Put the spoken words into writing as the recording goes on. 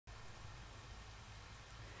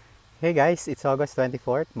Hey guys, it's August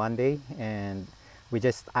 24th, Monday, and we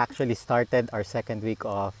just actually started our second week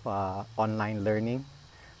of online learning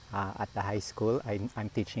at the high school I'm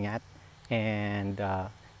teaching at. And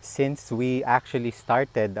since we actually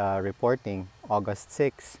started reporting August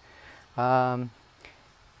 6th, um,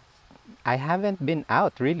 I haven't been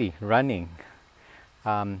out really running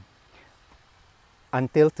um,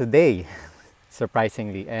 until today,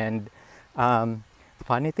 surprisingly. And um,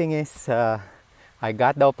 funny thing is, I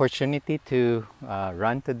got the opportunity to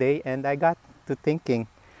run today, and I got to thinking,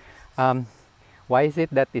 um, why is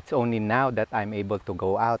it that it's only now that I'm able to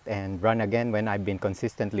go out and run again when I've been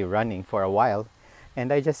consistently running for a while?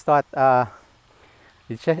 And I just thought, I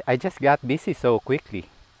just got busy so quickly.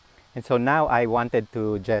 And so now I wanted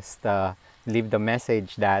to just leave the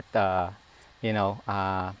message that, you know,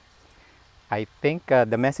 I think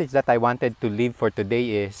the message that I wanted to leave for today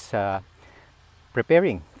is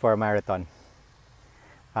preparing for a marathon.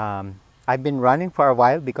 I've been running for a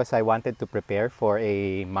while because I wanted to prepare for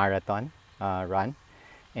a marathon run,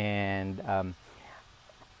 and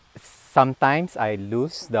sometimes I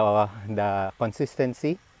lose the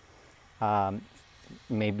consistency. Um,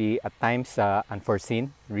 Maybe at times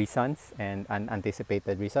unforeseen reasons and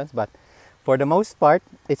unanticipated reasons, but for the most part,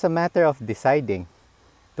 it's a matter of deciding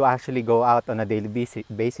to actually go out on a daily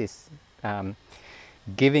basis,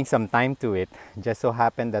 giving some time to it. Just so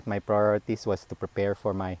happened that my priorities was to prepare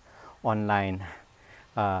for my online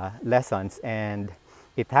lessons, and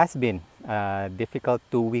it has been difficult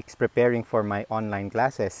 2 weeks preparing for my online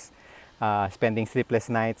classes, spending sleepless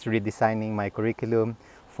nights redesigning my curriculum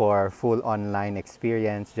for full online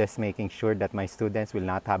experience, just making sure that my students will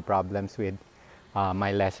not have problems with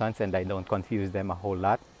my lessons and I don't confuse them a whole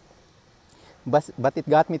lot. But it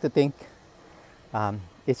got me to think,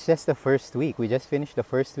 it's just the first week. We just finished the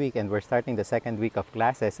first week and we're starting the second week of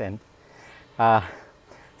classes, and uh,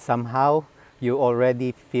 somehow you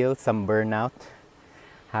already feel some burnout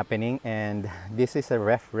happening, and this is a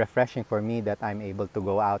refreshing for me that I'm able to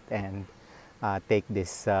go out and take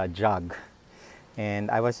this jog.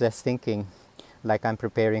 And I was just thinking, like I'm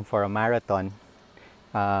preparing for a marathon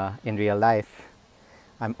in real life,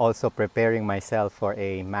 I'm also preparing myself for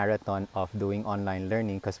a marathon of doing online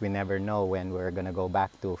learning, because we never know when we're going to go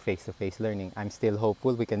back to face-to-face learning. I'm still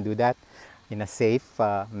hopeful we can do that in a safe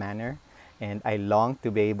manner, and I long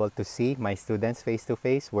to be able to see my students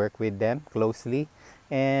face-to-face, work with them closely,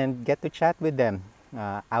 and get to chat with them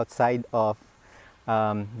outside of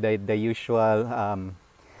the usual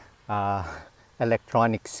uh,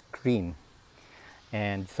 electronic screen.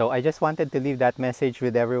 And so I just wanted to leave that message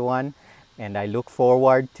with everyone, and I look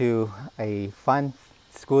forward to a fun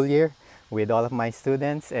school year with all of my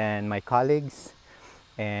students and my colleagues,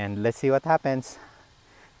 and let's see what happens.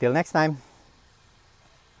 Till next time.